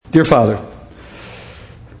Dear Father,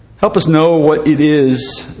 help us know what it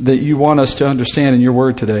is that you want us to understand in your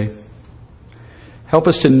word today. Help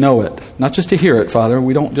us to know it, not just to hear it, Father.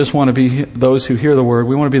 We don't just want to be those who hear the word.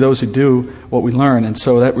 We want to be those who do what we learn. And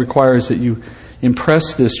so that requires that you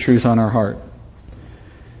impress this truth on our heart.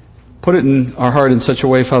 Put it in our heart in such a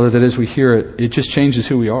way, Father, that as we hear it, it just changes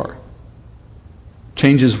who we are.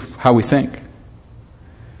 Changes how we think.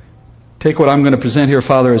 Take what I'm going to present here,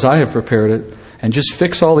 Father, as I have prepared it, and just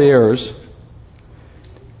fix all the errors.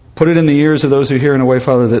 Put it in the ears of those who hear in a way,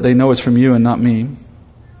 Father, that they know it's from you and not me.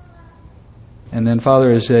 And then, Father,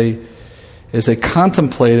 as they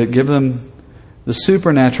contemplate it, give them the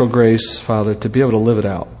supernatural grace, Father, to be able to live it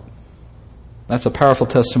out. That's a powerful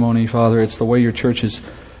testimony, Father. It's the way your church has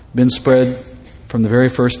been spread from the very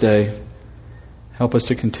first day. Help us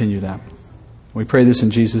to continue that. We pray this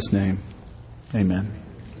in Jesus' name. Amen.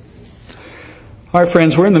 All right,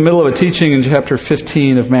 friends, we're in the middle of a teaching in chapter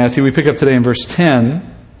 15 of Matthew. We pick up today in verse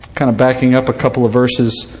 10, kind of backing up a couple of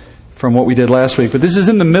verses from what we did last week. But this is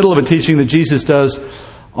in the middle of a teaching that Jesus does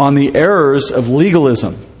on the errors of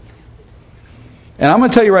legalism. And I'm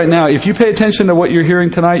going to tell you right now, if you pay attention to what you're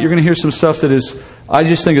hearing tonight, you're going to hear some stuff that is, I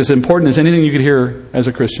just think, as important as anything you could hear as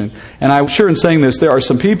a Christian. And I'm sure in saying this, there are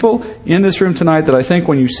some people in this room tonight that I think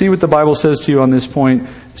when you see what the Bible says to you on this point,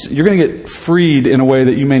 you're going to get freed in a way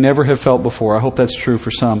that you may never have felt before. I hope that's true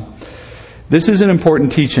for some. This is an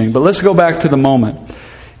important teaching, but let's go back to the moment.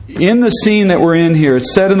 In the scene that we're in here,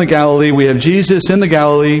 it's set in the Galilee. We have Jesus in the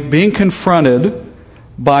Galilee being confronted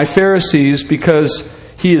by Pharisees because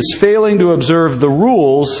he is failing to observe the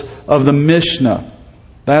rules of the Mishnah.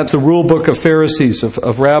 That's the rule book of Pharisees,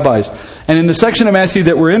 of rabbis. And in the section of Matthew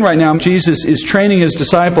that we're in right now, Jesus is training his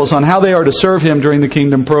disciples on how they are to serve him during the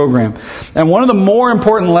kingdom program. And one of the more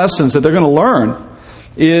important lessons that they're going to learn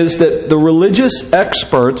is that the religious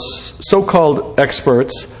experts, so-called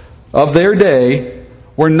experts of their day,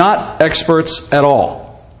 were not experts at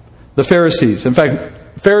all. The Pharisees. In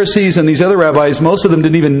fact, Pharisees and these other rabbis, most of them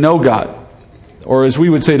didn't even know God. Or as we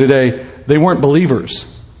would say today, they weren't believers.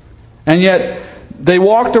 And yet, they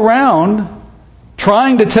walked around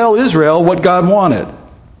trying to tell Israel what God wanted.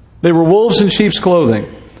 They were wolves in sheep's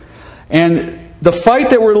clothing. And the fight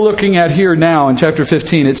that we're looking at here now in chapter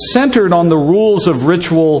 15, it's centered on the rules of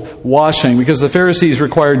ritual washing, because the Pharisees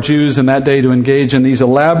required Jews in that day to engage in these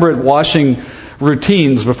elaborate washing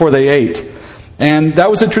routines before they ate. And that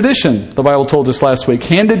was a tradition, the Bible told us last week,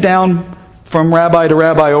 handed down from rabbi to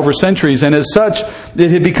rabbi over centuries. And as such,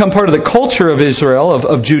 it had become part of the culture of Israel,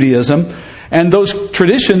 of Judaism. And those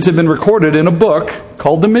traditions had been recorded in a book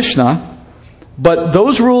called the Mishnah. But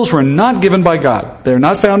those rules were not given by God. They're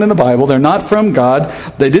not found in the Bible. They're not from God.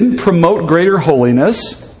 They didn't promote greater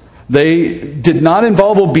holiness. They did not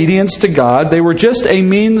involve obedience to God. They were just a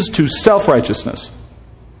means to self-righteousness.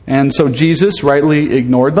 And so Jesus rightly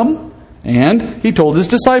ignored them, and he told his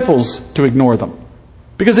disciples to ignore them,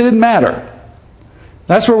 because it didn't matter.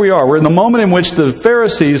 That's where we are. We're in the moment in which the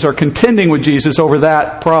Pharisees are contending with Jesus over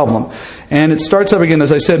that problem. And it starts up again,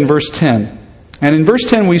 as I said, in verse 10. And in verse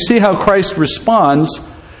 10, we see how Christ responds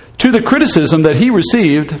to the criticism that he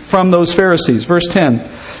received from those Pharisees. Verse 10,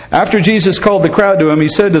 after Jesus called the crowd to him, he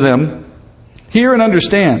said to them, "Hear and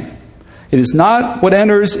understand. It is not what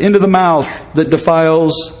enters into the mouth that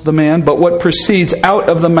defiles the man, but what proceeds out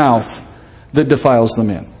of the mouth that defiles the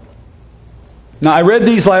man." Now, I read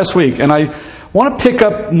these last week, and I want to pick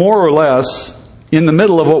up more or less in the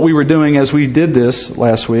middle of what we were doing as we did this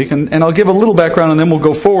last week. And I'll give a little background, and then we'll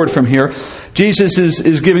go forward from here. Jesus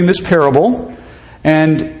is giving this parable,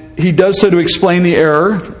 and he does so to explain the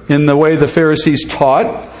error in the way the Pharisees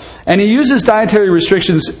taught. And he uses dietary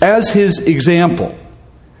restrictions as his example,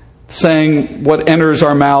 saying what enters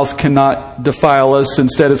our mouth cannot defile us.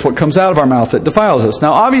 Instead, it's what comes out of our mouth that defiles us.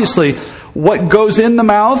 Now, obviously, what goes in the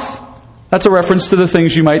mouth, that's a reference to the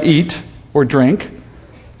things you might eat or drink.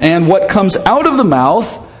 And what comes out of the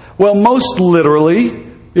mouth, well, most literally,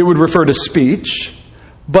 it would refer to speech.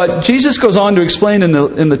 But Jesus goes on to explain in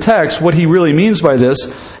the text what he really means by this.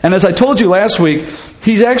 And as I told you last week,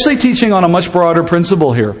 he's actually teaching on a much broader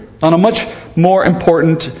principle here, on a much more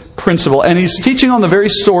important principle. And he's teaching on the very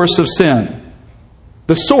source of sin.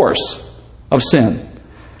 The source of sin.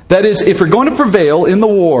 That is, if we're going to prevail in the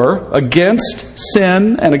war against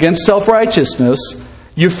sin and against self-righteousness,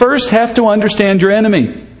 you first have to understand your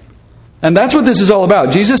enemy. And that's what this is all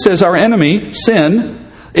about. Jesus says our enemy, sin,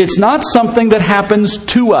 it's not something that happens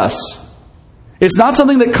to us. It's not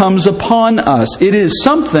something that comes upon us. It is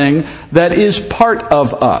something that is part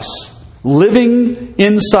of us, living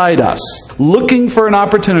inside us, looking for an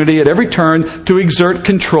opportunity at every turn to exert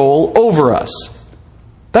control over us.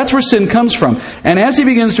 That's where sin comes from. And as he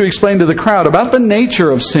begins to explain to the crowd about the nature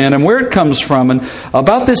of sin and where it comes from and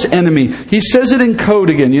about this enemy, he says it in code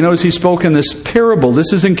again. You notice he spoke in this parable.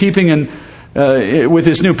 This is in keeping with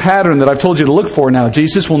his new pattern that I've told you to look for now.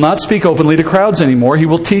 Jesus will not speak openly to crowds anymore. He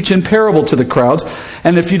will teach in parable to the crowds.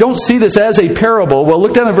 And if you don't see this as a parable, well,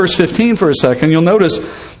 look down at verse 15 for a second. You'll notice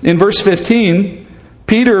in verse 15,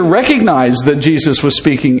 Peter recognized that Jesus was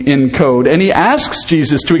speaking in code, and he asks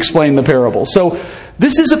Jesus to explain the parable. So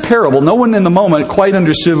this is a parable. No one in the moment quite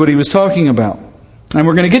understood what he was talking about. And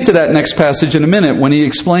we're going to get to that next passage in a minute when he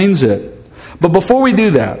explains it. But before we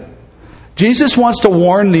do that, Jesus wants to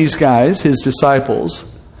warn these guys, his disciples,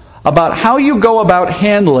 about how you go about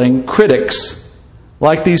handling critics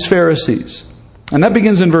like these Pharisees. And that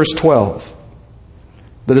begins in verse 12.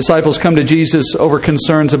 The disciples come to Jesus over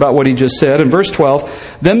concerns about what he just said. In verse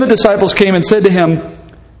 12, then the disciples came and said to him,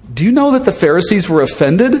 "Do you know that the Pharisees were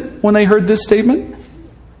offended when they heard this statement?"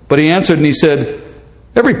 But he answered and he said,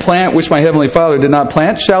 "Every plant which my heavenly Father did not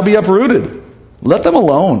plant shall be uprooted. Let them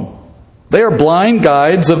alone. They are blind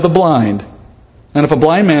guides of the blind. And if a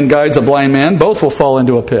blind man guides a blind man, both will fall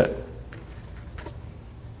into a pit."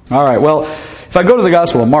 All right, well, if I go to the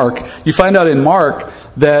Gospel of Mark, you find out in Mark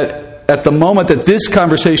that at the moment that this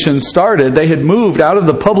conversation started, they had moved out of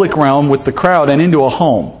the public realm with the crowd and into a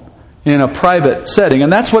home in a private setting.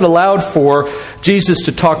 And that's what allowed for Jesus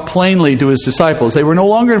to talk plainly to his disciples. They were no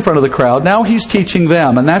longer in front of the crowd. Now he's teaching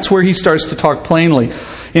them. And that's where he starts to talk plainly.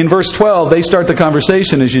 In verse 12, they start the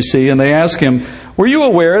conversation, as you see, and they ask him, "Were you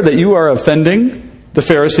aware that you are offending the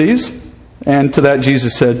Pharisees?" And to that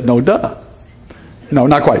Jesus said, "No, duh." No,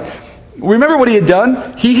 not quite. Remember what he had done?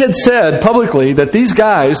 He had said publicly that these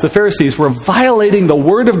guys, the Pharisees, were violating the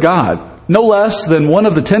Word of God, no less than one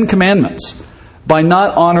of the 10 Commandments, by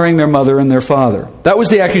not honoring their mother and their father. That was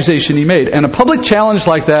the accusation he made. And a public challenge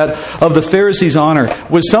like that of the Pharisees' honor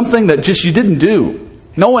was something that just you didn't do.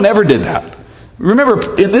 No one ever did that.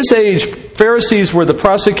 Remember, in this age, Pharisees were the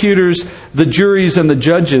prosecutors, the juries, and the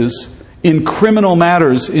judges in criminal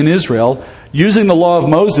matters in Israel, using the law of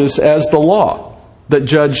Moses as the law that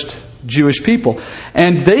judged Jewish people.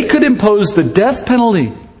 And they could impose the death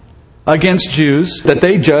penalty against Jews that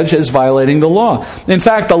they judge as violating the law. In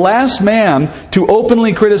fact, the last man to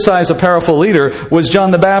openly criticize a powerful leader was John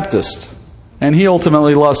the Baptist. And he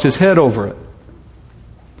ultimately lost his head over it.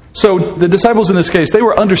 So the disciples in this case, they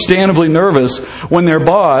were understandably nervous when their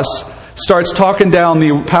boss starts talking down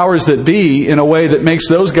the powers that be in a way that makes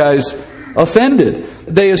those guys offended.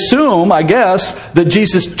 They assume, I guess, that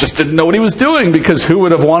Jesus just didn't know what he was doing, because who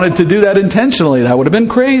would have wanted to do that intentionally? That would have been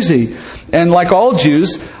crazy. And like all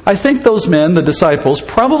Jews, I think those men, the disciples,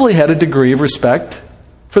 probably had a degree of respect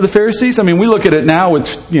for the Pharisees. I mean, we look at it now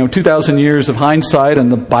with 2,000 years of hindsight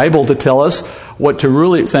and the Bible to tell us what to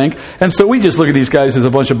really think. And so we just look at these guys as a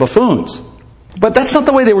bunch of buffoons. But that's not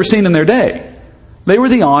the way they were seen in their day. They were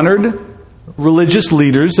the honored religious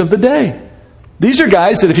leaders of the day. These are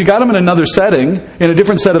guys that if you got them in another setting, in a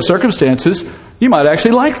different set of circumstances, you might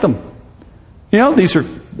actually like them. These are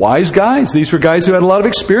wise guys. These were guys who had a lot of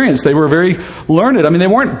experience. They were very learned. I mean, they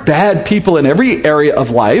weren't bad people in every area of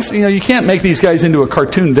life. You can't make these guys into a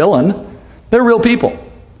cartoon villain. They're real people.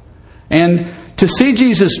 And to see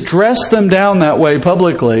Jesus dress them down that way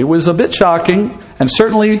publicly was a bit shocking and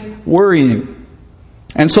certainly worrying.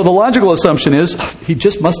 And so the logical assumption is, he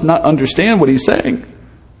just must not understand what he's saying.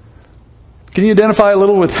 Can you identify a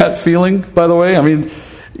little with that feeling, by the way? I mean,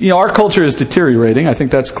 our culture is deteriorating. I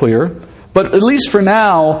think that's clear. But at least for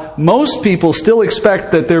now, most people still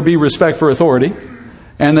expect that there be respect for authority,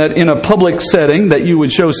 and that in a public setting that you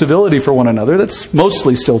would show civility for one another. That's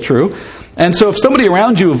mostly still true. And so if somebody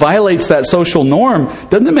around you violates that social norm,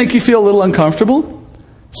 doesn't it make you feel a little uncomfortable?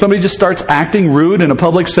 Somebody just starts acting rude in a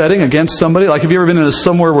public setting against somebody. Like, have you ever been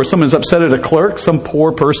somewhere where someone's upset at a clerk, some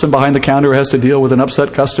poor person behind the counter who has to deal with an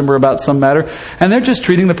upset customer about some matter, and they're just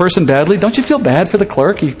treating the person badly? Don't you feel bad for the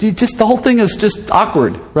clerk? The whole thing is just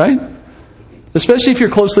awkward, right? Especially if you're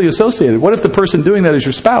closely associated. What if the person doing that is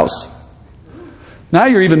your spouse? Now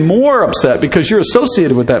you're even more upset because you're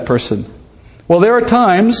associated with that person. Well, there are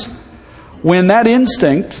times when that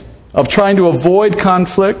instinct of trying to avoid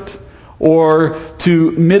conflict or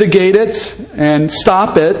to mitigate it and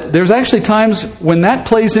stop it, there's actually times when that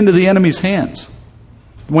plays into the enemy's hands,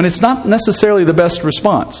 when it's not necessarily the best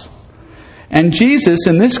response. And Jesus,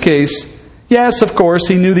 in this case, yes, of course,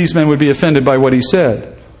 he knew these men would be offended by what he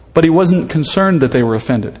said, but he wasn't concerned that they were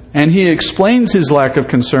offended. And he explains his lack of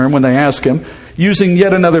concern when they ask him, using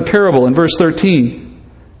yet another parable. In verse 13,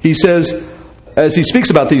 he says, as he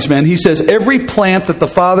speaks about these men, he says, "Every plant that the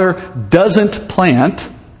Father doesn't plant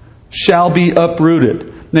shall be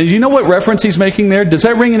uprooted." Now, do you know what reference he's making there? Does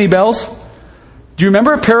that ring any bells? Do you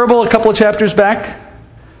remember a parable a couple of chapters back?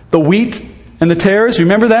 The wheat and the tares,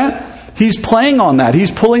 remember that? He's playing on that.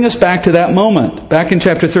 He's pulling us back to that moment, back in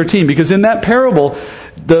chapter 13. Because in that parable,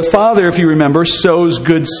 the father, if you remember, sows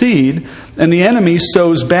good seed, and the enemy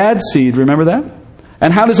sows bad seed. Remember that?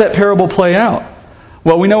 And how does that parable play out?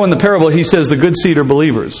 Well, we know in the parable he says the good seed are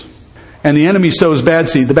believers. And the enemy sows bad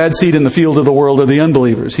seed. The bad seed in the field of the world are the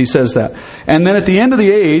unbelievers. He says that. And then at the end of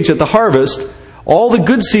the age, at the harvest, all the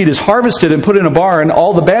good seed is harvested and put in a barn.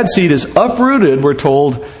 All the bad seed is uprooted, we're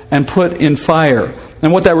told, and put in fire.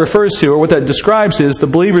 And what that refers to, or what that describes, is the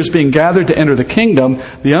believers being gathered to enter the kingdom,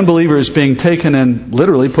 the unbelievers being taken and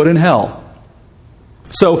literally put in hell.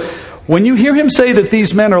 So, when you hear him say that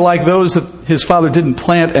these men are like those that his father didn't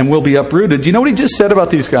plant and will be uprooted, do you know what he just said about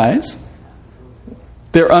these guys?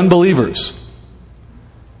 They're unbelievers.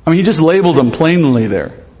 I mean, he just labeled them plainly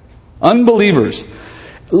there. Unbelievers.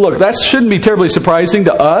 Look, that shouldn't be terribly surprising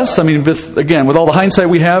to us. I mean, with all the hindsight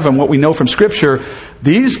we have and what we know from Scripture,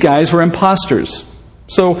 these guys were imposters.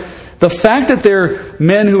 So, the fact that they're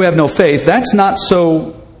men who have no faith, that's not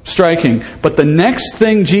so striking. But the next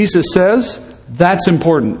thing Jesus says, that's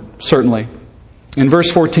important, certainly. In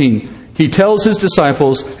verse 14, he tells his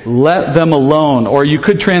disciples, let them alone. Or you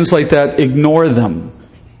could translate that, ignore them.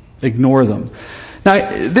 Ignore them.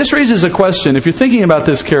 Now, this raises a question. If you're thinking about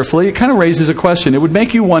this carefully, it kind of raises a question. It would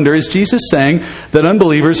make you wonder, is Jesus saying that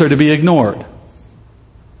unbelievers are to be ignored?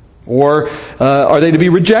 Or are they to be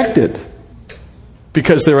rejected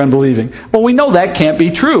because they're unbelieving? Well, we know that can't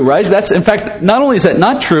be true, right? In fact, not only is that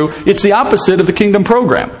not true, it's the opposite of the kingdom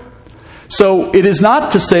program. So it is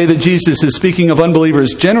not to say that Jesus is speaking of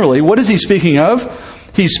unbelievers generally. What is he speaking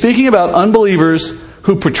of? He's speaking about unbelievers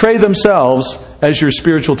who portray themselves as your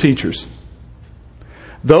spiritual teachers.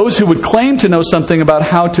 Those who would claim to know something about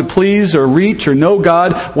how to please or reach or know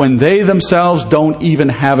God when they themselves don't even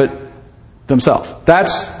have it themselves.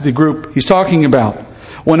 That's the group he's talking about.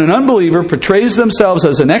 When an unbeliever portrays themselves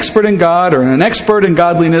as an expert in God or an expert in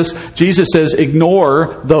godliness, Jesus says,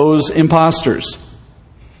 ignore those imposters.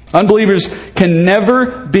 Unbelievers can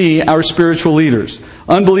never be our spiritual leaders.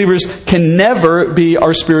 Unbelievers can never be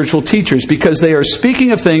our spiritual teachers because they are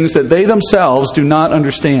speaking of things that they themselves do not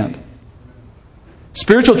understand.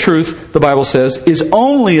 Spiritual truth, the Bible says, is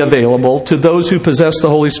only available to those who possess the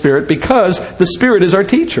Holy Spirit because the Spirit is our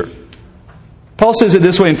teacher. Paul says it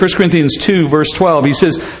this way in 1 Corinthians 2, verse 12. He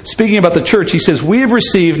says, speaking about the church, he says, we have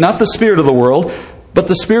received not the spirit of the world, but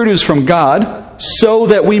the Spirit who is from God, so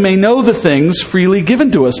that we may know the things freely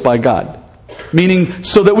given to us by God. Meaning,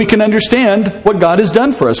 so that we can understand what God has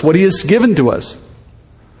done for us, what He has given to us.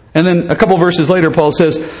 And then a couple verses later, Paul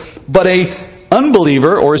says, but a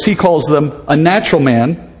unbeliever, or as he calls them, a natural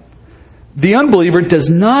man, the unbeliever does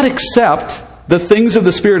not accept the things of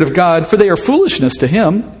the Spirit of God, for they are foolishness to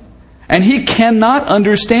him, and he cannot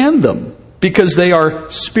understand them, because they are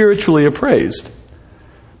spiritually appraised.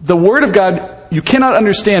 The Word of God, you cannot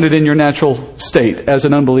understand it in your natural state as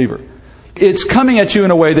an unbeliever. It's coming at you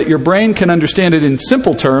in a way that your brain can understand it in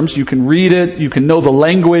simple terms. You can read it, you can know the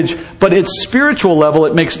language, but at spiritual level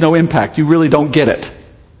it makes no impact. You really don't get it.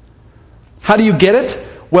 How do you get it?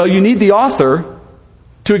 Well, you need the author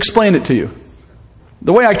to explain it to you.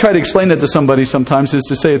 The way I try to explain that to somebody sometimes is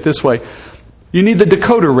to say it this way. You need the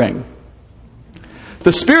decoder ring.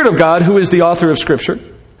 The Spirit of God, who is the author of Scripture,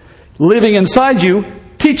 living inside you,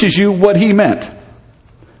 teaches you what He meant.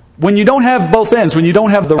 When you don't have both ends, when you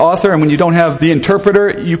don't have the author and when you don't have the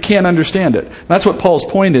interpreter, you can't understand it. That's what Paul's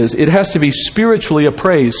point is. It has to be spiritually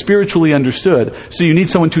appraised, spiritually understood. So you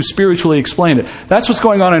need someone to spiritually explain it. That's what's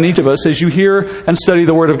going on in each of us as you hear and study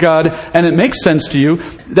the Word of God, and it makes sense to you.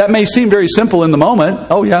 That may seem very simple in the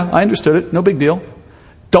moment. Oh yeah, I understood it. No big deal.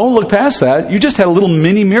 Don't look past that. You just had a little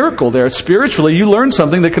mini miracle there. Spiritually, you learned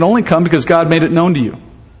something that can only come because God made it known to you.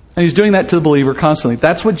 And He's doing that to the believer constantly.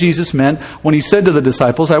 That's what Jesus meant when He said to the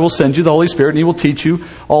disciples, I will send you the Holy Spirit and He will teach you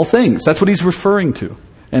all things. That's what He's referring to.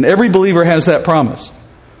 And every believer has that promise.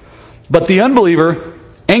 But the unbeliever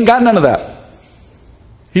ain't got none of that.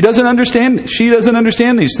 He doesn't understand, she doesn't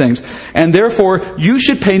understand these things. And therefore, you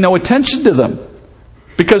should pay no attention to them.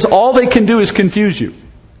 Because all they can do is confuse you,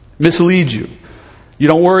 mislead you. You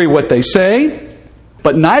don't worry what they say,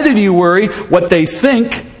 but neither do you worry what they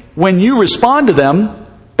think when you respond to them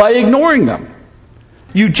by ignoring them.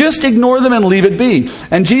 You just ignore them and leave it be.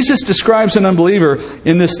 And Jesus describes an unbeliever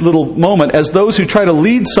in this little moment as those who try to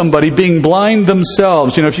lead somebody being blind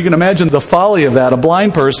themselves. You know, if you can imagine the folly of that, a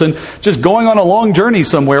blind person just going on a long journey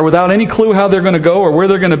somewhere without any clue how they're going to go or where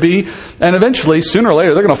they're going to be. And eventually, sooner or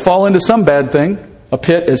later, they're going to fall into some bad thing, a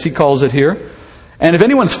pit as he calls it here. And if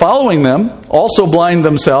anyone's following them, also blind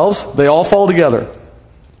themselves, they all fall together.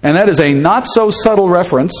 And that is a not so subtle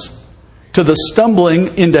reference to the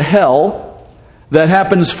stumbling into hell that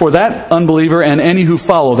happens for that unbeliever and any who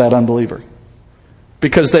follow that unbeliever.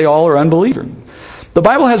 Because they all are unbelievers. The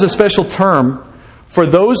Bible has a special term for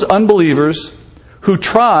those unbelievers who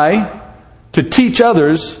try to teach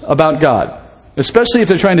others about God. Especially if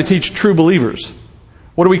they're trying to teach true believers.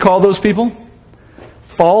 What do we call those people?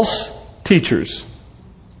 False teachers.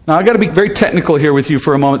 Now I've got to be very technical here with you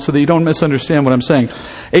for a moment so that you don't misunderstand what I'm saying.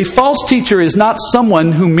 A false teacher is not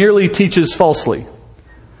someone who merely teaches falsely.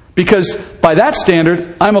 Because by that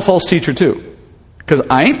standard, I'm a false teacher too. Because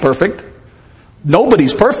I ain't perfect.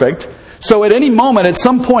 Nobody's perfect. So at any moment, at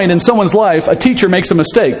some point in someone's life, a teacher makes a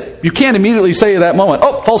mistake. You can't immediately say at that moment,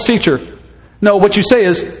 oh, false teacher. No, what you say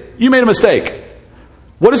is, you made a mistake.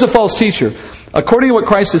 What is a false teacher? According to what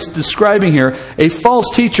Christ is describing here, a false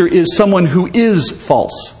teacher is someone who is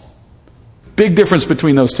false. Big difference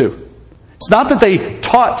between those two. It's not that they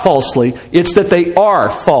taught falsely, it's that they are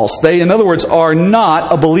false. They, in other words, are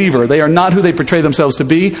not a believer. They are not who they portray themselves to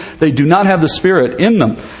be. They do not have the Spirit in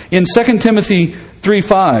them. In 2 Timothy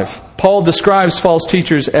 3:5, Paul describes false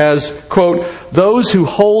teachers as, quote, those who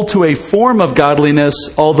hold to a form of godliness,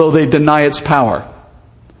 although they deny its power.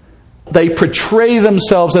 They portray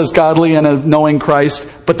themselves as godly and as knowing Christ,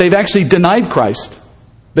 but they've actually denied Christ.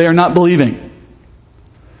 They are not believing.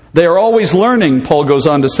 They are always learning, Paul goes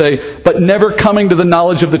on to say, but never coming to the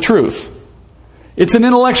knowledge of the truth. It's an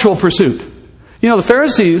intellectual pursuit. You know, the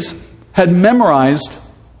Pharisees had memorized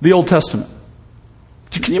the Old Testament.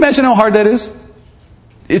 Can you imagine how hard that is?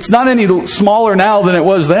 It's not any smaller now than it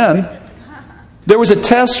was then. There was a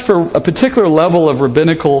test for a particular level of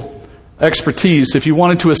rabbinical expertise. If you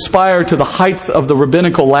wanted to aspire to the height of the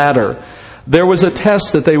rabbinical ladder, there was a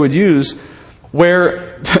test that they would use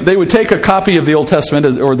where they would take a copy of the Old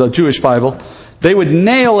Testament or the Jewish Bible. They would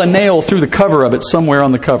nail a nail through the cover of it somewhere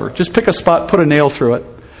on the cover. Just pick a spot, put a nail through it.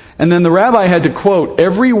 And then the rabbi had to quote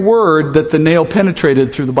every word that the nail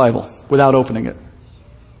penetrated through the Bible without opening it.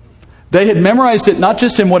 They had memorized it not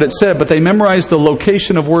just in what it said, but they memorized the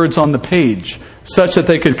location of words on the page such that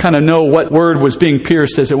they could kind of know what word was being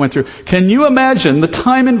pierced as it went through. Can you imagine the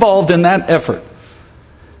time involved in that effort?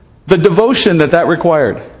 The devotion that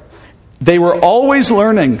required. They were always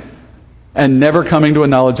learning and never coming to a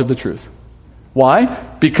knowledge of the truth. Why?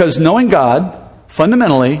 Because knowing God,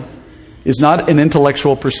 fundamentally, is not an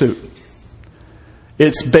intellectual pursuit.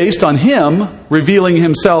 It's based on Him revealing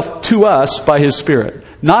Himself to us by His Spirit.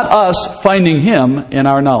 Not us finding Him in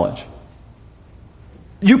our knowledge.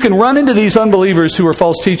 You can run into these unbelievers who are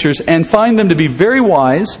false teachers and find them to be very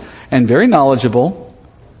wise and very knowledgeable,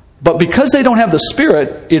 but because they don't have the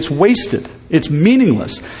Spirit, it's wasted. It's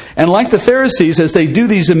meaningless. And like the Pharisees, as they do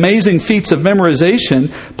these amazing feats of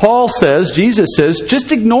memorization, Paul says, Jesus says,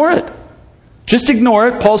 just ignore it. Just ignore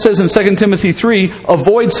it. Paul says in 2 Timothy 3,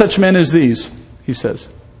 avoid such men as these, he says.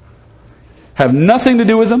 Have nothing to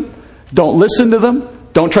do with them. Don't listen to them.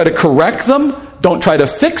 Don't try to correct them. Don't try to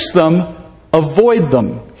fix them. Avoid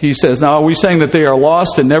them, he says. Now, are we saying that they are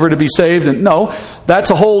lost and never to be saved? And no, that's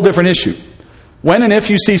a whole different issue. When and if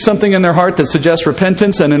you see something in their heart that suggests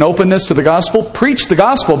repentance and an openness to the gospel, preach the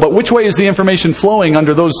gospel. But which way is the information flowing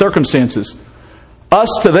under those circumstances? Us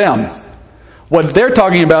to them. What they're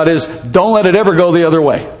talking about is, don't let it ever go the other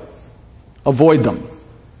way. Avoid them.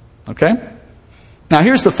 Okay? Now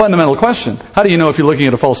here's the fundamental question. How do you know if you're looking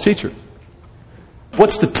at a false teacher?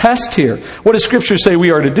 What's the test here? What does Scripture say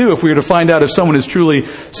we are to do if we are to find out if someone is truly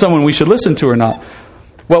someone we should listen to or not?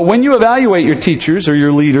 Well, when you evaluate your teachers or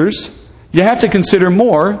your leaders, you have to consider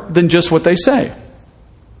more than just what they say.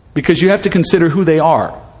 Because you have to consider who they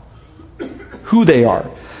are. Who they are.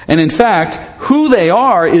 And in fact, who they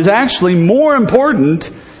are is actually more important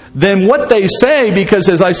than what they say, because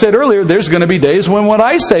as I said earlier, there's going to be days when what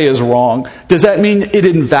I say is wrong. Does that mean it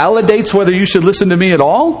invalidates whether you should listen to me at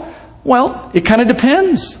all? Well, it kind of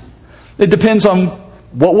depends. It depends on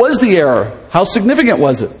what was the error? How significant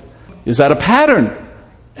was it? Is that a pattern?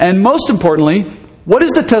 And most importantly, what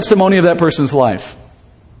is the testimony of that person's life?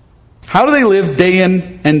 How do they live day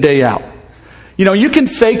in and day out? You know, you can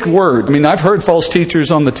fake word. I mean, I've heard false teachers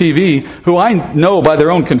on the TV who I know by their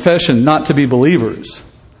own confession not to be believers.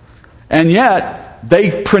 And yet,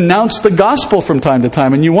 they pronounce the gospel from time to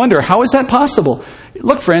time. And you wonder, how is that possible?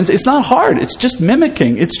 Look, friends, it's not hard. It's just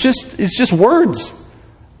mimicking. It's just words.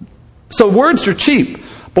 So words are cheap.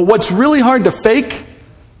 But what's really hard to fake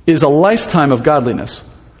is a lifetime of godliness.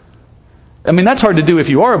 I mean, that's hard to do if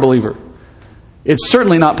you are a believer. It's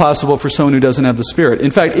certainly not possible for someone who doesn't have the Spirit. In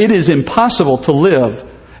fact, it is impossible to live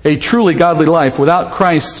a truly godly life without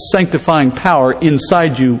Christ's sanctifying power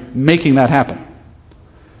inside you making that happen.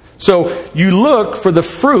 So you look for the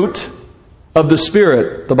fruit of the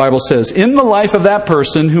Spirit, the Bible says, in the life of that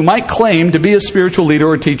person who might claim to be a spiritual leader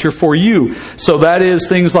or teacher for you. So that is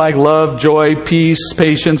things like love, joy, peace,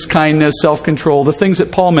 patience, kindness, self-control, the things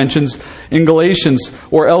that Paul mentions in Galatians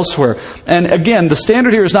or elsewhere. And again, the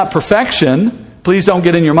standard here is not perfection. Please don't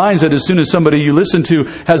get in your minds that as soon as somebody you listen to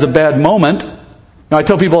has a bad moment. Now, I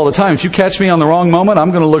tell people all the time, if you catch me on the wrong moment, I'm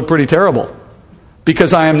going to look pretty terrible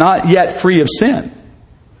because I am not yet free of sin.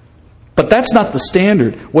 But that's not the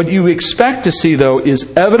standard. What you expect to see, though,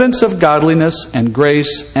 is evidence of godliness and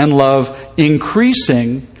grace and love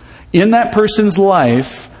increasing in that person's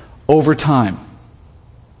life over time.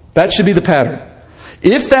 That should be the pattern.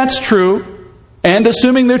 If that's true, and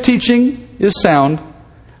assuming their teaching is sound,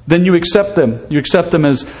 then you accept them. You accept them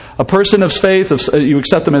as a person of faith, you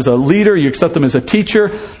accept them as a leader, you accept them as a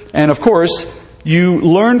teacher, and of course, you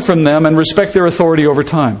learn from them and respect their authority over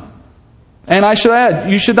time. And I should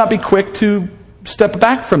add, you should not be quick to step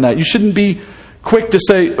back from that. You shouldn't be quick to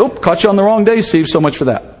say, "Oh, caught you on the wrong day, Steve, so much for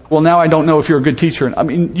that." Well, now I don't know if you're a good teacher. I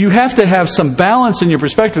mean, you have to have some balance in your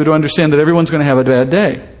perspective to understand that everyone's going to have a bad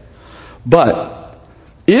day. But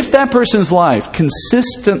if that person's life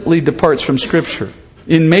consistently departs from Scripture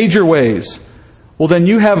in major ways, well, then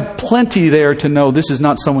you have plenty there to know this is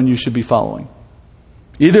not someone you should be following.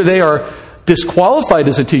 Either they are disqualified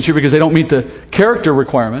as a teacher because they don't meet the character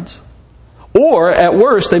requirements, or, at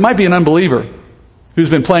worst, they might be an unbeliever who's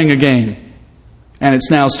been playing a game, and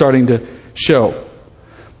it's now starting to show.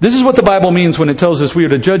 This is what the Bible means when it tells us we are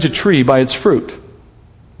to judge a tree by its fruit.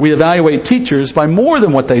 We evaluate teachers by more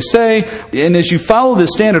than what they say, and as you follow this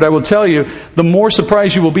standard, I will tell you, the more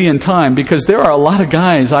surprised you will be in time, because there are a lot of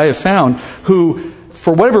guys I have found who,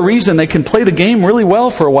 for whatever reason, they can play the game really well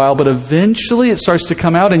for a while, but eventually it starts to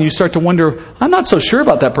come out, and you start to wonder, I'm not so sure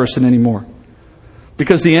about that person anymore.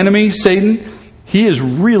 Because the enemy, Satan, he is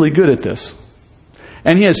really good at this.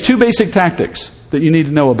 And he has two basic tactics that you need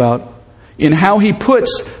to know about in how he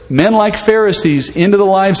puts men like Pharisees into the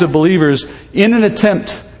lives of believers in an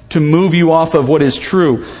attempt to move you off of what is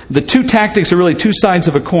true. The two tactics are really two sides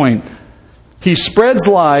of a coin. He spreads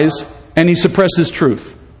lies and he suppresses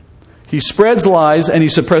truth. He spreads lies and he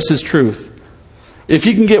suppresses truth. If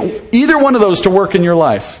you can get either one of those to work in your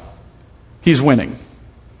life, he's winning.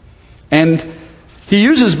 And he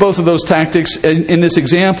uses both of those tactics in this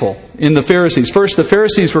example, in the Pharisees. First, the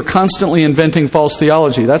Pharisees were constantly inventing false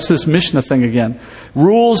theology. That's this Mishnah thing again.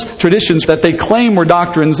 Rules, traditions that they claim were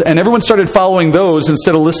doctrines, and everyone started following those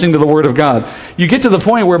instead of listening to the Word of God. You get to the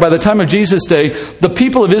point where by the time of Jesus' day, the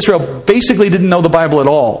people of Israel basically didn't know the Bible at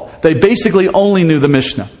all. They basically only knew the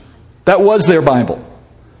Mishnah. That was their Bible.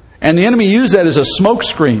 And the enemy used that as a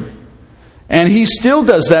smokescreen. And he still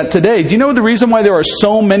does that today. Do you know the reason why there are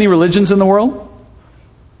so many religions in the world?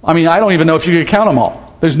 I mean, I don't even know if you can count them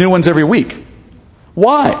all. There's new ones every week.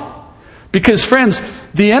 Why? Because, friends,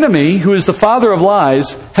 the enemy, who is the father of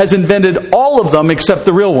lies, has invented all of them except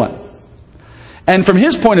the real one. And from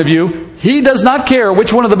his point of view, he does not care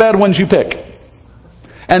which one of the bad ones you pick.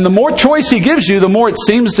 And the more choice he gives you, the more it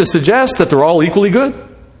seems to suggest that they're all equally good.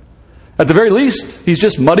 At the very least, he's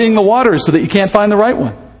just muddying the waters so that you can't find the right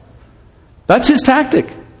one. That's his tactic.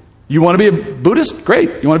 You want to be a Buddhist?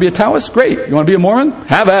 Great. You want to be a Taoist? Great. You want to be a Mormon?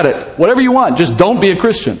 Have at it. Whatever you want. Just don't be a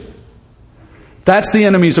Christian. That's the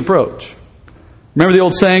enemy's approach. Remember the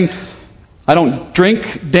old saying, I don't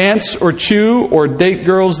drink, dance, or chew, or date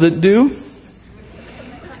girls that do?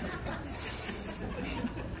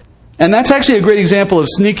 And that's actually a great example of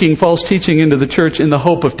sneaking false teaching into the church in the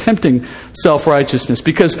hope of tempting self-righteousness.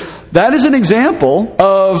 Because that is an example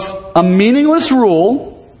of a meaningless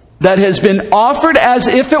rule that has been offered as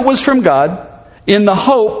if it was from God in the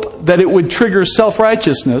hope that it would trigger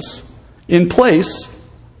self-righteousness in place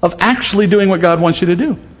of actually doing what God wants you to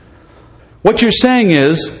do. What you're saying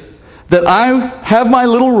is that I have my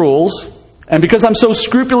little rules, and because I'm so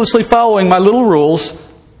scrupulously following my little rules,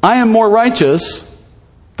 I am more righteous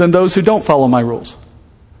than those who don't follow my rules.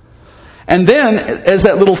 And then, as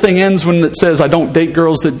that little thing ends when it says, I don't date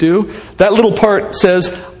girls that do, that little part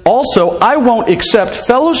says, also, I won't accept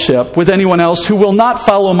fellowship with anyone else who will not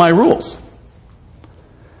follow my rules.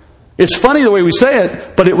 It's funny the way we say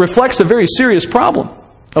it, but it reflects a very serious problem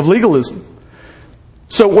of legalism.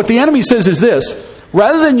 So what the enemy says is this: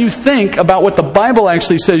 rather than you think about what the Bible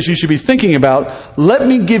actually says you should be thinking about, let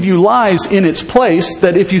me give you lies in its place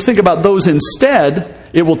that if you think about those instead,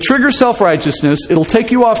 it will trigger self-righteousness. It'll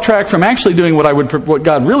take you off track from actually doing what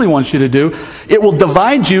God really wants you to do. It will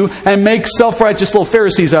divide you and make self-righteous little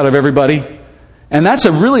Pharisees out of everybody. And that's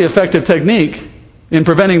a really effective technique in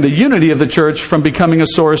preventing the unity of the church from becoming a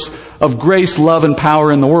source of grace, love, and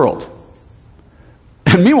power in the world.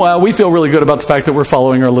 And meanwhile, we feel really good about the fact that we're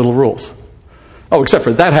following our little rules. Oh, except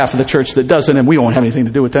for that half of the church that doesn't, and we won't have anything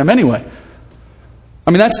to do with them anyway.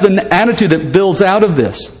 I mean, that's the attitude that builds out of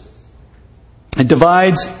this. It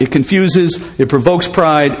divides, it confuses, it provokes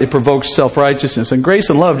pride, it provokes self-righteousness. And grace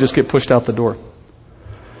and love just get pushed out the door.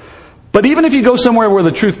 But even if you go somewhere where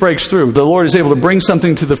the truth breaks through, the Lord is able to bring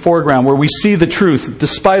something to the foreground where we see the truth,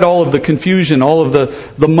 despite all of the confusion, all of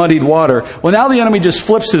the muddied water. Well, now the enemy just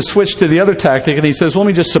flips his switch to the other tactic, and he says, well, let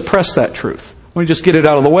me just suppress that truth. Let me just get it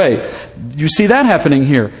out of the way. You see that happening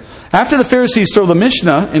here. After the Pharisees throw the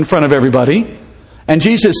Mishnah in front of everybody, and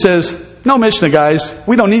Jesus says, no Mishnah, guys,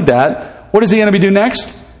 we don't need that. What does the enemy do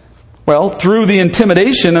next? Well, through the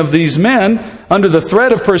intimidation of these men, under the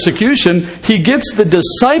threat of persecution, he gets the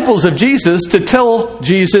disciples of Jesus to tell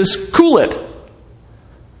Jesus, cool it.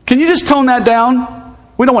 Can you just tone that down?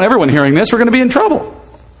 We don't want everyone hearing this. We're going to be in trouble.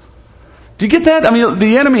 Do you get that? I mean,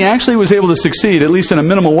 the enemy actually was able to succeed, at least in a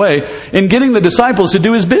minimal way, in getting the disciples to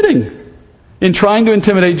do his bidding, in trying to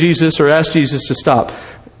intimidate Jesus or ask Jesus to stop.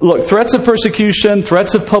 Look, threats of persecution,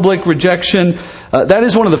 threats of public rejection, that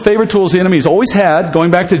is one of the favorite tools the enemy's always had, going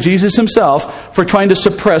back to Jesus himself, for trying to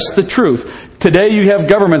suppress the truth. Today you have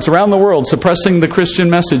governments around the world suppressing the Christian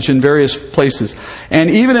message in various places. And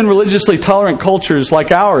even in religiously tolerant cultures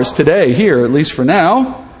like ours today, here, at least for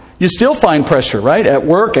now, you still find pressure, right? At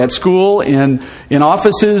work, at school, in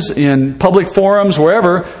offices, in public forums,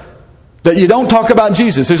 wherever, that you don't talk about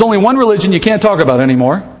Jesus. There's only one religion you can't talk about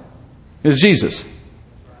anymore, is Jesus.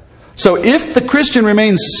 So if the Christian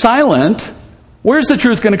remains silent, where's the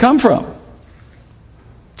truth going to come from?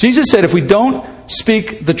 Jesus said if we don't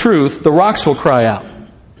speak the truth, the rocks will cry out.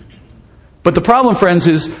 But the problem, friends,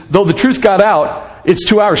 is though the truth got out, it's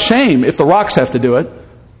to our shame if the rocks have to do it.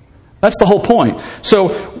 That's the whole point.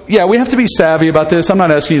 So, yeah, we have to be savvy about this. I'm not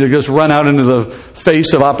asking you to just run out into the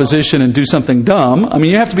face of opposition and do something dumb. I mean,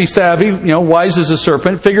 you have to be savvy, wise as a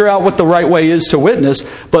serpent, figure out what the right way is to witness,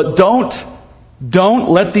 but don't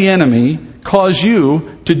let the enemy cause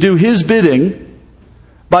you to do his bidding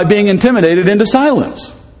by being intimidated into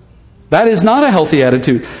silence. That is not a healthy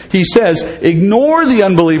attitude. He says, ignore the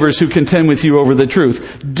unbelievers who contend with you over the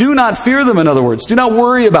truth. Do not fear them, in other words. Do not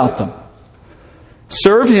worry about them.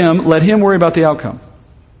 Serve him. Let him worry about the outcome.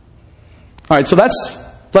 All right, so that's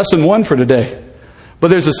lesson 1 for today. But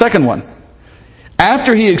there's a second one.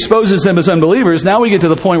 After he exposes them as unbelievers, now we get to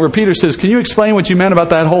the point where Peter says, can you explain what you meant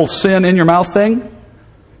about that whole sin in your mouth thing?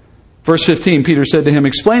 Verse 15, Peter said to him,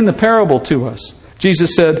 explain the parable to us.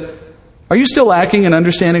 Jesus said, are you still lacking in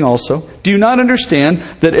understanding also? Do you not understand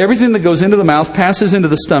that everything that goes into the mouth passes into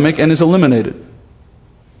the stomach and is eliminated?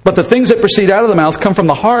 But the things that proceed out of the mouth come from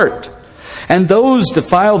the heart, and those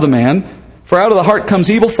defile the man. For out of the heart comes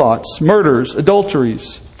evil thoughts, murders,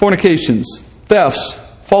 adulteries, fornications, thefts,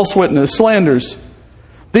 false witness, slanders.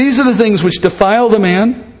 These are the things which defile the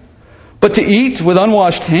man. But to eat with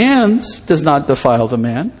unwashed hands does not defile the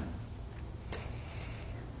man.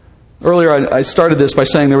 Earlier I started this by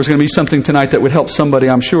saying there was going to be something tonight that would help somebody,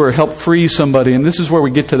 I'm sure, help free somebody. And this is where we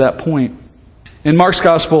get to that point. In Mark's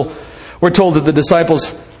Gospel, we're told that the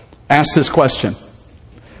disciples asked this question.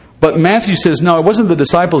 But Matthew says, no, it wasn't the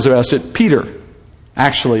disciples who asked it. Peter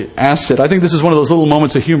actually asked it. I think this is one of those little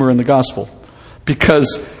moments of humor in the Gospel.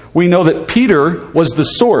 Because we know that Peter was the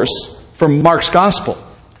source for Mark's Gospel.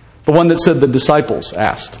 The one that said the disciples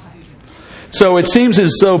asked. So it seems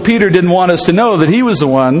as though Peter didn't want us to know that he was the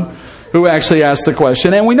one who actually asked the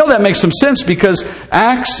question. And we know that makes some sense because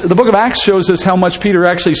the book of Acts shows us how much Peter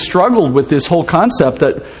actually struggled with this whole concept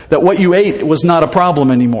that what you ate was not a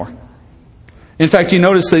problem anymore. In fact, you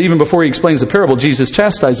notice that even before he explains the parable, Jesus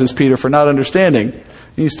chastises Peter for not understanding.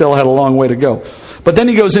 He still had a long way to go. But then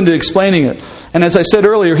he goes into explaining it. And as I said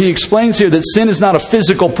earlier, he explains here that sin is not a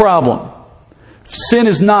physical problem. Sin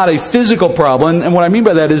is not a physical problem. And what I mean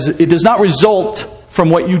by that is it does not result from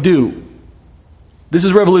what you do. This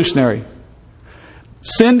is revolutionary.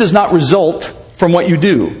 Sin does not result from what you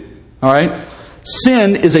do. All right?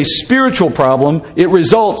 Sin is a spiritual problem. It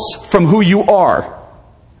results from who you are,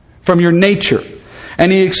 from your nature. And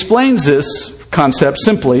he explains this concept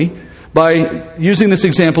simply by using this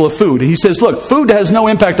example of food. He says, look, food has no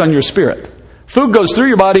impact on your spirit. Food goes through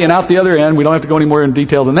your body and out the other end. We don't have to go any more in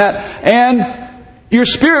detail than that. And your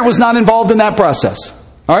spirit was not involved in that process.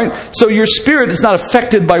 All right? So your spirit is not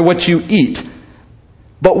affected by what you eat.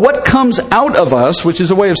 But what comes out of us, which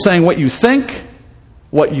is a way of saying what you think,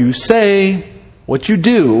 what you say, what you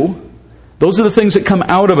do, those are the things that come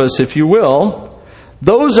out of us, if you will.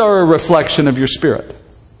 Those are a reflection of your spirit.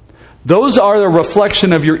 Those are a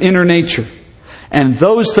reflection of your inner nature. And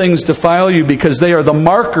those things defile you because they are the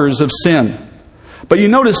markers of sin. But you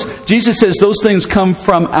notice, Jesus says those things come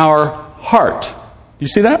from our heart. You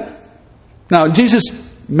see that? Now, Jesus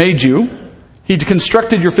made you. He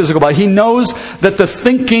constructed your physical body. He knows that the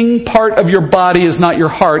thinking part of your body is not your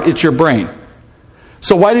heart, it's your brain.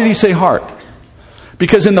 So why did he say heart?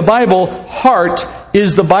 Because in the Bible, heart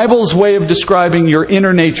is the Bible's way of describing your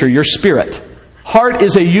inner nature, your spirit. Heart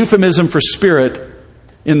is a euphemism for spirit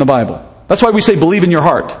in the Bible. That's why we say believe in your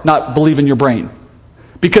heart, not believe in your brain.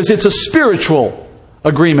 Because it's a spiritual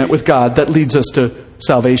agreement with God that leads us to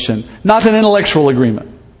salvation, not an intellectual agreement.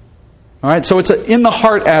 All right, so it's an in the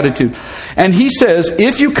heart attitude. And he says,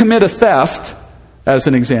 if you commit a theft, as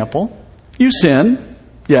an example, you sin,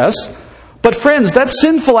 yes. But friends, that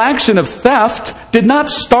sinful action of theft did not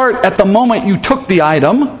start at the moment you took the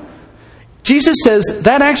item. Jesus says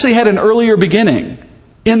that actually had an earlier beginning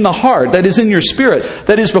in the heart, that is in your spirit.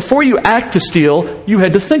 That is, before you act to steal, you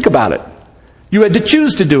had to think about it. You had to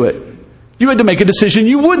choose to do it. You had to make a decision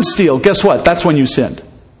you would steal. Guess what? That's when you sinned.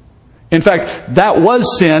 In fact, that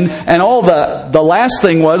was sin, and all the last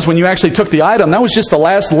thing was when you actually took the item, that was just the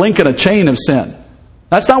last link in a chain of sin.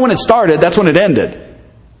 That's not when it started, that's when it ended.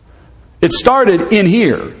 It started in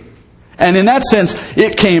here. And in that sense,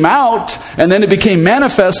 it came out, and then it became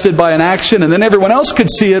manifested by an action, and then everyone else could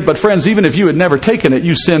see it. But friends, even if you had never taken it,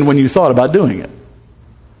 you sinned when you thought about doing it.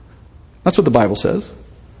 That's what the Bible says.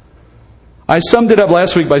 I summed it up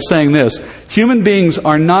last week by saying this. Human beings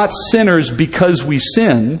are not sinners because we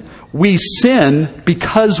sin. We sin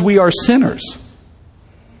because we are sinners.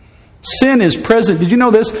 Sin is present. Did you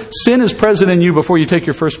know this? Sin is present in you before you take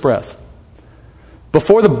your first breath.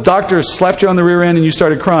 Before the doctor slapped you on the rear end and you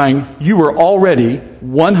started crying, you were already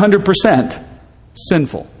 100%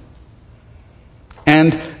 sinful.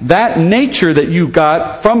 And that nature that you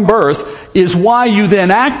got from birth is why you then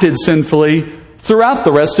acted sinfully throughout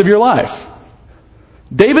the rest of your life.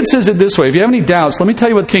 David says it this way. If you have any doubts, let me tell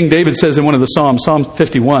you what King David says in one of the Psalms, Psalm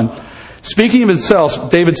 51. Speaking of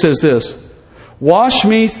himself, David says this, wash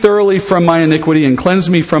me thoroughly from my iniquity and cleanse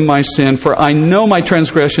me from my sin, for I know my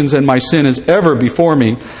transgressions and my sin is ever before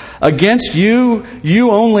me. Against you,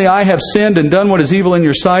 you only I have sinned and done what is evil in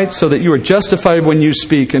your sight, so that you are justified when you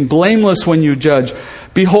speak and blameless when you judge.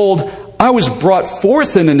 Behold, I was brought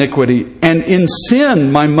forth in iniquity, and in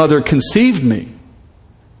sin my mother conceived me.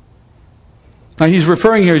 Now he's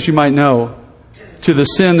referring here, as you might know, to the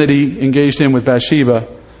sin that he engaged in with Bathsheba,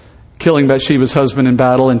 killing Bathsheba's husband in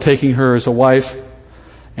battle and taking her as a wife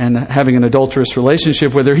and having an adulterous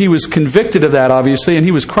relationship with her. He was convicted of that, obviously, and he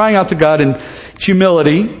was crying out to God in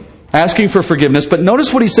humility, asking for forgiveness. But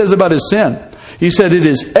notice what he says about his sin. He said, it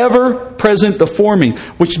is ever present before me,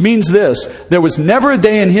 which means this. There was never a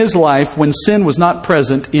day in his life when sin was not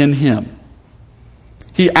present in him.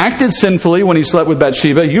 He acted sinfully when he slept with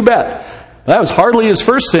Bathsheba, you bet. That was hardly his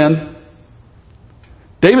first sin.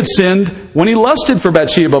 David sinned when he lusted for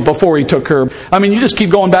Bathsheba before he took her. I mean, you just keep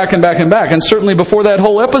going back and back and back. And certainly before that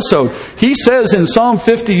whole episode. He says in Psalm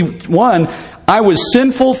 51, I was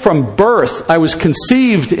sinful from birth. I was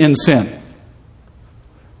conceived in sin.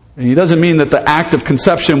 And he doesn't mean that the act of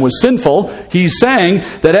conception was sinful. He's saying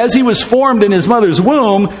that as he was formed in his mother's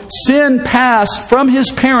womb, sin passed from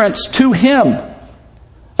his parents to him.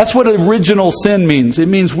 That's what original sin means. It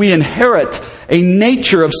means we inherit a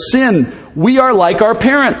nature of sin. We are like our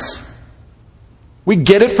parents. We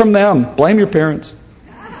get it from them. Blame your parents.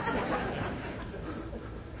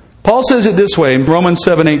 Paul says it this way in Romans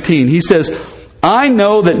 7:18. He says, I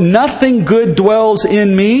know that nothing good dwells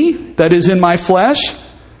in me, that is in my flesh,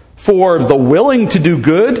 for the willing to do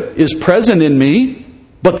good is present in me,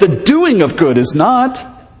 but the doing of good is not.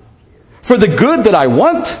 For the good that I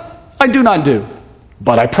want, I do not do,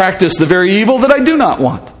 but I practice the very evil that I do not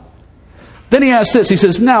want. Then he asks this, he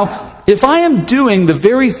says, now, if I am doing the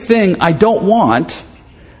very thing I don't want,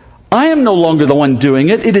 I am no longer the one doing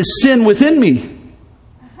it. It is sin within me.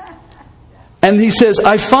 And he says,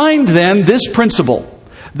 I find then this principle,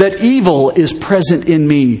 that evil is present in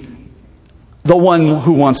me, the one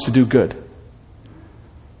who wants to do good.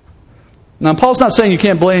 Now, Paul's not saying you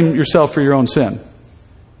can't blame yourself for your own sin.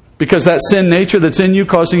 Because that sin nature that's in you,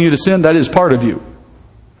 causing you to sin, that is part of you.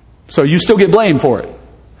 So you still get blamed for it.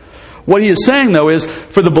 What he is saying, though, is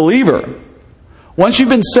for the believer, once you've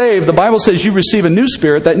been saved, the Bible says you receive a new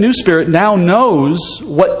spirit. That new spirit now knows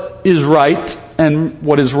what is right and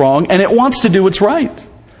what is wrong, and it wants to do what's right.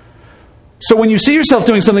 So when you see yourself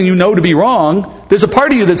doing something you know to be wrong, there's a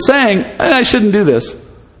part of you that's saying, I shouldn't do this.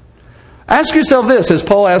 Ask yourself this, as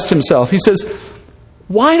Paul asked himself. He says,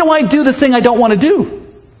 why do I do the thing I don't want to do?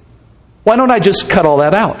 Why don't I just cut all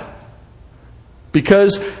that out?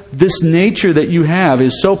 Because this nature that you have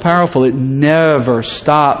is so powerful, it never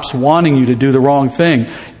stops wanting you to do the wrong thing.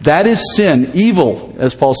 That is sin, evil,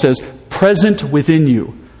 as Paul says, present within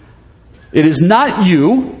you. It is not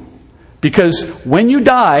you, because when you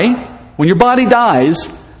die, when your body dies,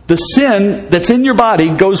 the sin that's in your body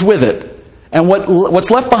goes with it. And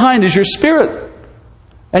what's left behind is your spirit.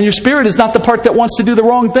 And your spirit is not the part that wants to do the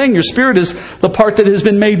wrong thing. Your spirit is the part that has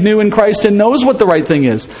been made new in Christ and knows what the right thing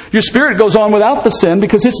is. Your spirit goes on without the sin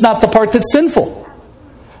because it's not the part that's sinful.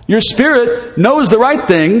 Your spirit knows the right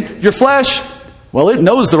thing. Your flesh, well, it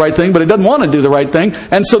knows the right thing, but it doesn't want to do the right thing.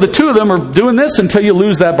 And so the two of them are doing this until you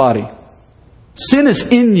lose that body. Sin is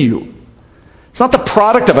in you. It's not the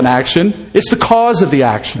product of an action. It's the cause of the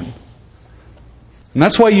action. And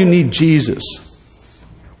that's why you need Jesus.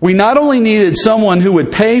 We not only needed someone who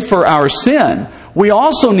would pay for our sin, we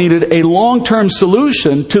also needed a long-term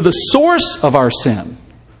solution to the source of our sin.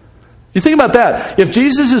 You think about that. If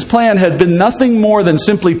Jesus' plan had been nothing more than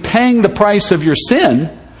simply paying the price of your sin,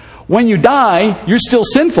 when you die, you're still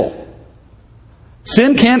sinful.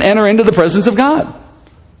 Sin can't enter into the presence of God.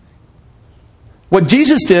 What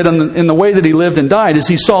Jesus did in the way that He lived and died is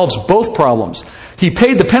He solves both problems. He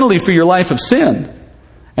paid the penalty for your life of sin,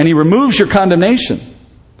 and He removes your condemnation.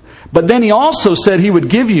 But then He also said He would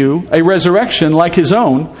give you a resurrection like His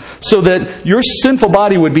own, so that your sinful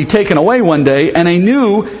body would be taken away one day, and a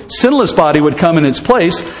new sinless body would come in its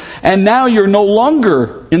place, and now you're no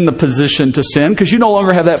longer in the position to sin, because you no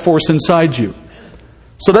longer have that force inside you.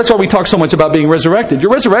 So that's why we talk so much about being resurrected.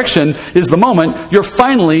 Your resurrection is the moment you're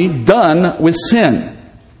finally done with sin.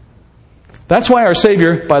 That's why our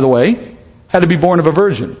Savior, by the way, had to be born of a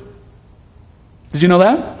virgin. Did you know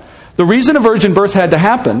that? The reason a virgin birth had to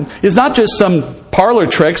happen is not just some parlor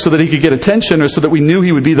trick so that He could get attention or so that we knew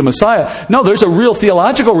He would be the Messiah. No, there's a real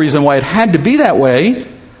theological reason why it had to be that way.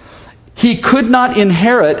 He could not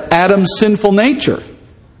inherit Adam's sinful nature.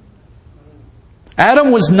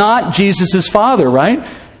 Adam was not Jesus' father, right?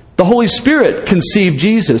 The Holy Spirit conceived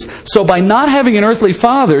Jesus. So by not having an earthly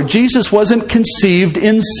father, Jesus wasn't conceived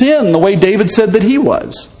in sin the way David said that he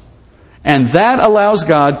was. And that allows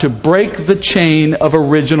God to break the chain of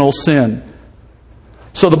original sin.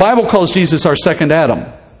 So the Bible calls Jesus our second Adam,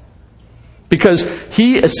 because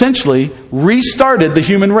He essentially restarted the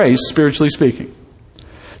human race, spiritually speaking.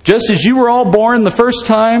 Just as you were all born the first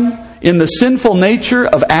time in the sinful nature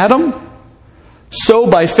of Adam, so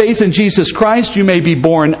by faith in Jesus Christ you may be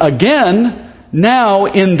born again, now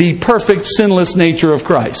in the perfect sinless nature of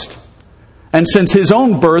Christ. And since His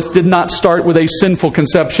own birth did not start with a sinful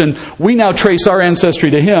conception, we now trace our ancestry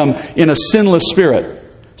to Him in a sinless spirit,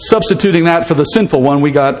 substituting that for the sinful one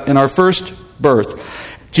we got in our first birth.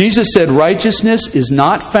 Jesus said, righteousness is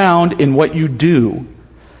not found in what you do.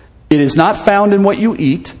 It is not found in what you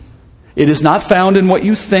eat. It is not found in what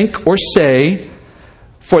you think or say.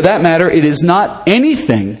 For that matter, it is not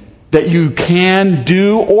anything that you can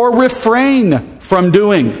do or refrain from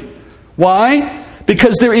doing. Why?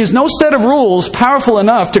 Because there is no set of rules powerful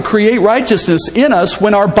enough to create righteousness in us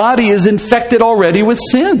when our body is infected already with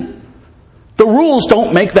sin. The rules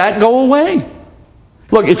don't make that go away.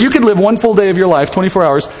 Look, if you could live one full day of your life, 24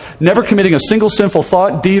 hours, never committing a single sinful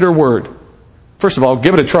thought, deed, or word. First of all,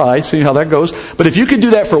 give it a try, see how that goes. But if you could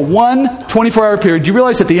do that for one 24-hour period, do you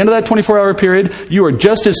realize at the end of that 24-hour period, you are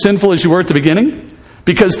just as sinful as you were at the beginning?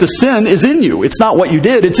 Because the sin is in you. It's not what you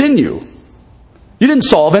did, it's in you. You didn't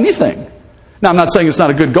solve anything. Now, I'm not saying it's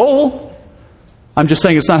not a good goal. I'm just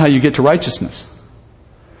saying it's not how you get to righteousness.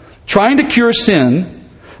 Trying to cure sin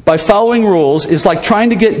by following rules is like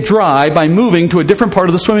trying to get dry by moving to a different part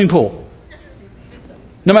of the swimming pool.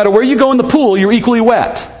 No matter where you go in the pool, you're equally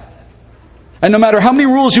wet. And no matter how many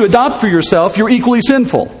rules you adopt for yourself, you're equally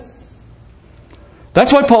sinful.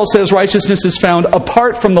 That's why Paul says righteousness is found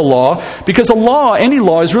apart from the law, because a law, any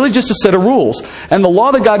law, is really just a set of rules. And the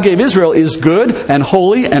law that God gave Israel is good and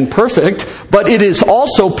holy and perfect, but it is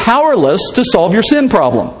also powerless to solve your sin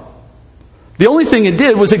problem. The only thing it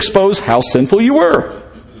did was expose how sinful you were.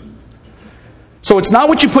 So it's not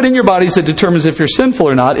what you put in your bodies that determines if you're sinful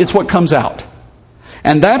or not, it's what comes out.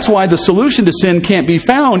 And that's why the solution to sin can't be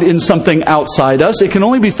found in something outside us. It can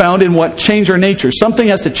only be found in what changed our nature. Something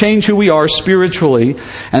has to change who we are spiritually.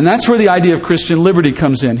 And that's where the idea of Christian liberty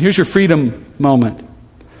comes in. Here's your freedom moment.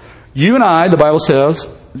 You and I, the Bible says,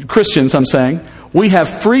 Christians I'm saying, we have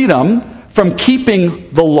freedom from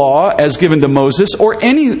keeping the law as given to Moses or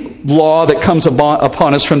any law that comes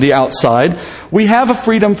upon us from the outside. We have a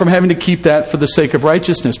freedom from having to keep that for the sake of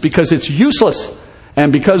righteousness because it's useless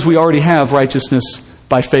and because we already have righteousness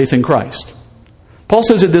by faith in Christ. Paul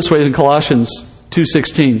says it this way in Colossians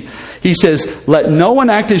 2:16. He says, let no one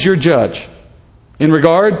act as your judge in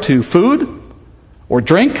regard to food or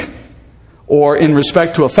drink or in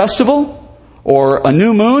respect to a festival or a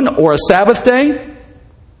new moon or a Sabbath day.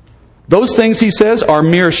 Those things, he says, are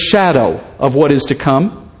mere shadow of what is to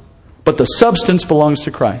come, but the substance belongs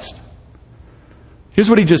to Christ. Here's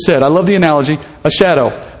what he just said. I love the analogy. A shadow.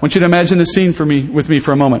 I want you to imagine this scene with me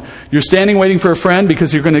for a moment. You're standing waiting for a friend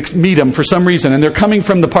because you're going to meet them for some reason, and they're coming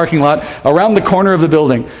from the parking lot around the corner of the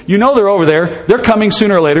building. You know they're over there. They're coming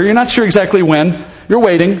sooner or later. You're not sure exactly when. You're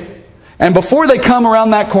waiting. And before they come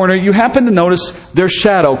around that corner, you happen to notice their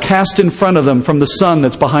shadow cast in front of them from the sun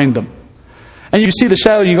that's behind them. And you see the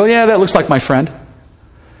shadow and you go, yeah, that looks like my friend.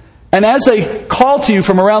 And as they call to you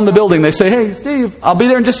from around the building, they say, hey, Steve, I'll be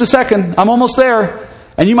there in just a second. I'm almost there.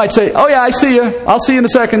 And you might say, oh yeah, I see you. I'll see you in a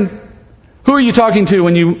second. Who are you talking to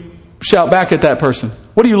when you shout back at that person?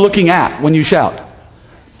 What are you looking at when you shout?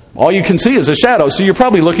 All you can see is a shadow, so you're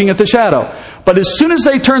probably looking at the shadow. But as soon as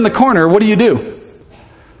they turn the corner, what do?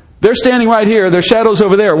 They're standing right here. Their shadow's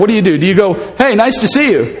over there. What do? Do you go, hey, nice to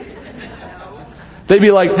see you? They'd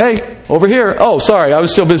be like, hey, over here. Oh, sorry, I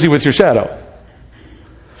was still busy with your shadow.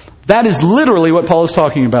 That is literally what Paul is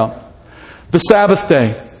talking about. The Sabbath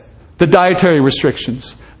day, the dietary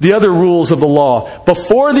restrictions, the other rules of the law.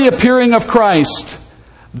 Before the appearing of Christ,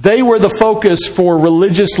 they were the focus for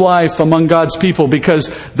religious life among God's people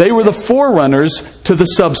because they were the forerunners to the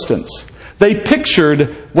substance. They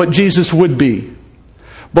pictured what Jesus would be.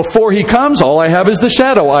 Before he comes, all I have is the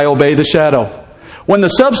shadow. I obey the shadow. When the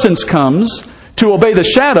substance comes, to obey the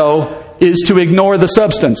shadow is to ignore the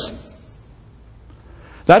substance.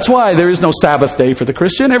 That's why there is no Sabbath day for the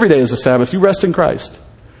Christian. Every day is a Sabbath. You rest in Christ.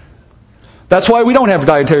 That's why we don't have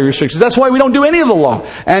dietary restrictions. That's why we don't do any of the law.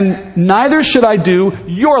 And neither should I do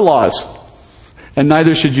your laws. And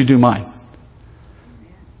neither should you do mine.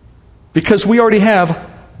 Because we already have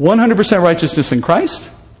 100% righteousness in Christ.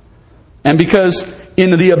 And because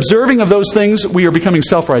in the observing of those things, we are becoming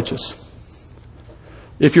self-righteous.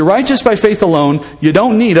 If you're righteous by faith alone, you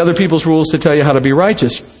don't need other people's rules to tell you how to be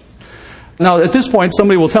righteous. Now, at this point,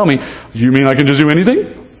 somebody will tell me, you mean I can just do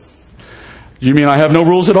anything? You mean I have no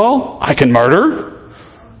rules at all? I can murder?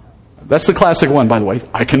 That's the classic one, by the way.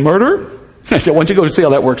 I can murder? I want you to go see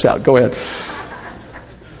how that works out. Go ahead.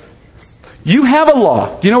 You have a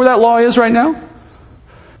law. Do you know where that law is right now?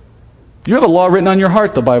 You have a law written on your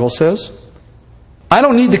heart, the Bible says. I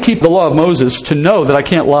don't need to keep the law of Moses to know that I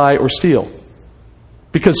can't lie or steal.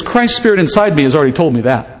 Because Christ's Spirit inside me has already told me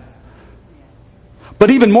that.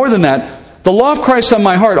 But even more than that, the law of Christ on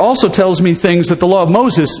my heart also tells me things that the law of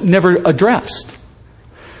Moses never addressed.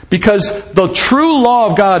 Because the true law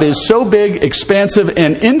of God is so big, expansive,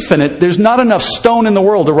 and infinite, there's not enough stone in the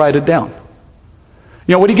world to write it down.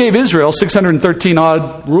 You know, when he gave Israel 613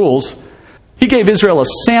 odd rules, he gave Israel a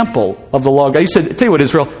sample of the law of God. He said, tell you what,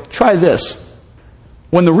 Israel, try this.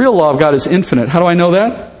 When the real law of God is infinite, how do I know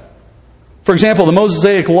that? For example, the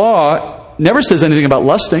Mosaic law never says anything about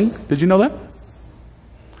lusting. Did you know that?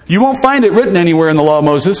 You won't find it written anywhere in the law of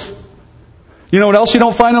Moses. You know what else you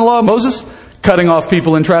don't find in the law of Moses? Cutting off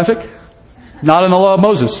people in traffic. Not in the law of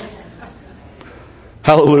Moses.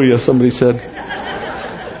 Hallelujah, somebody said.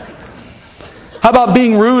 How about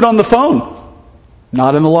being rude on the phone?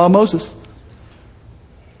 Not in the law of Moses.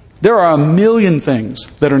 There are a million things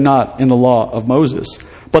that are not in the law of Moses.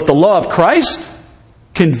 But the law of Christ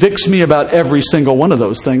convicts me about every single one of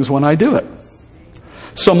those things when I do it.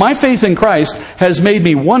 So my faith in Christ has made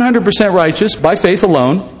me 100% righteous by faith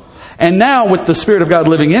alone. And now with the Spirit of God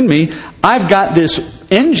living in me, I've got this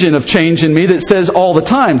engine of change in me that says all the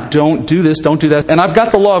time, don't do this, don't do that. And I've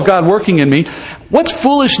got the law of God working in me. What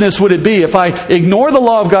foolishness would it be if I ignore the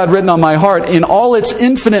law of God written on my heart in all its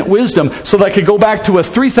infinite wisdom so that I could go back to a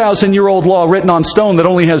 3,000-year-old law written on stone that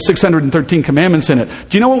only has 613 commandments in it?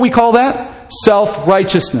 Do you know what we call that?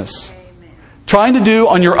 Self-righteousness. Amen. Trying to do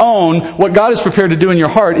on your own what God is prepared to do in your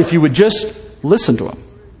heart if you would just listen to Him.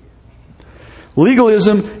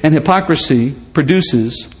 Legalism and hypocrisy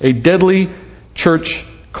produces a deadly church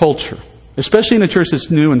culture, especially in a church that's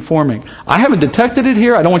new and forming. I haven't detected it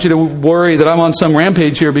here. I don't want you to worry that I'm on some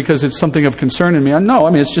rampage here because it's something of concern in me. No,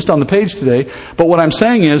 I mean, it's just on the page today. But what I'm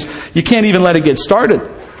saying is, you can't even let it get started.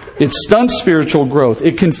 It stunts spiritual growth.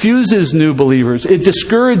 It confuses new believers. It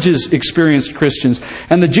discourages experienced Christians.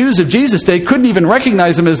 And the Jews of Jesus' day couldn't even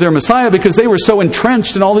recognize Him as their Messiah because they were so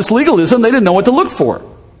entrenched in all this legalism, they didn't know what to look for.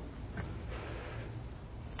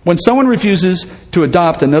 When someone refuses to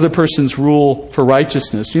adopt another person's rule for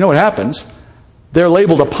righteousness, you know what happens? They're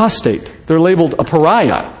labeled apostate. They're labeled a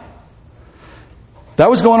pariah. That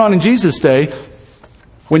was going on in Jesus' day.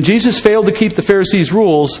 When Jesus failed to keep the Pharisees'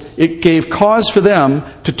 rules, it gave cause for them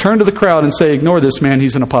to turn to the crowd and say, ignore this man,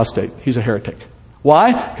 he's an apostate. He's a heretic.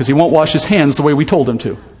 Why? Because he won't wash his hands the way we told him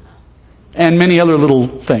to. And many other little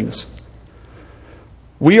things.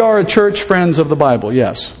 We are a church, friends of the Bible,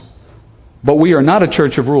 yes. But we are not a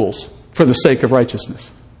church of rules for the sake of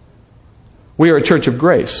righteousness. We are a church of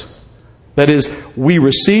grace. That is, we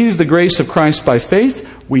receive the grace of Christ by faith.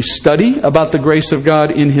 We study about the grace of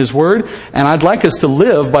God in His Word. And I'd like us to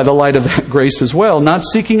live by the light of that grace as well, not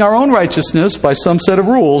seeking our own righteousness by some set of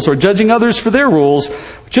rules or judging others for their rules.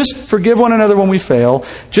 Just forgive one another when we fail.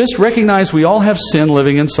 Just recognize we all have sin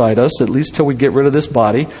living inside us, at least till we get rid of this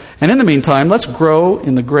body. And in the meantime, let's grow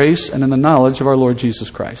in the grace and in the knowledge of our Lord Jesus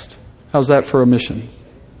Christ. How's that for a mission?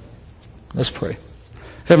 Let's pray.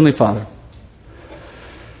 Heavenly Father,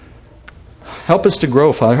 help us to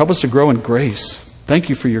grow, Father. Help us to grow in grace. Thank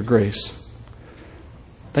you for your grace.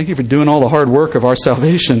 Thank you for doing all the hard work of our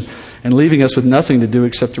salvation and leaving us with nothing to do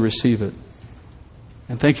except to receive it.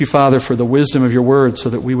 And thank you, Father, for the wisdom of your word so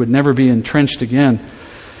that we would never be entrenched again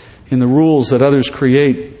in the rules that others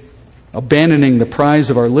create, abandoning the prize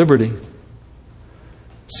of our liberty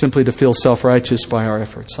simply to feel self-righteous by our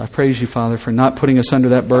efforts. I praise you, Father, for not putting us under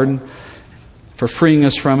that burden, for freeing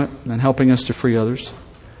us from it and helping us to free others.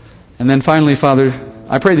 And then finally, Father,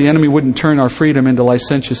 I pray the enemy wouldn't turn our freedom into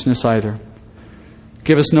licentiousness either.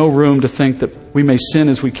 Give us no room to think that we may sin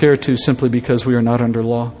as we care to simply because we are not under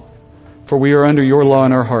law. For we are under your law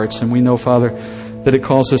in our hearts, and we know, Father, that it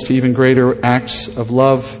calls us to even greater acts of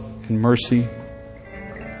love and mercy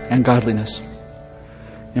and godliness.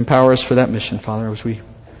 Empower us for that mission, Father, as we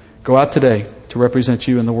go out today to represent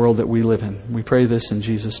you in the world that we live in. We pray this in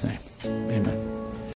Jesus' name. Amen.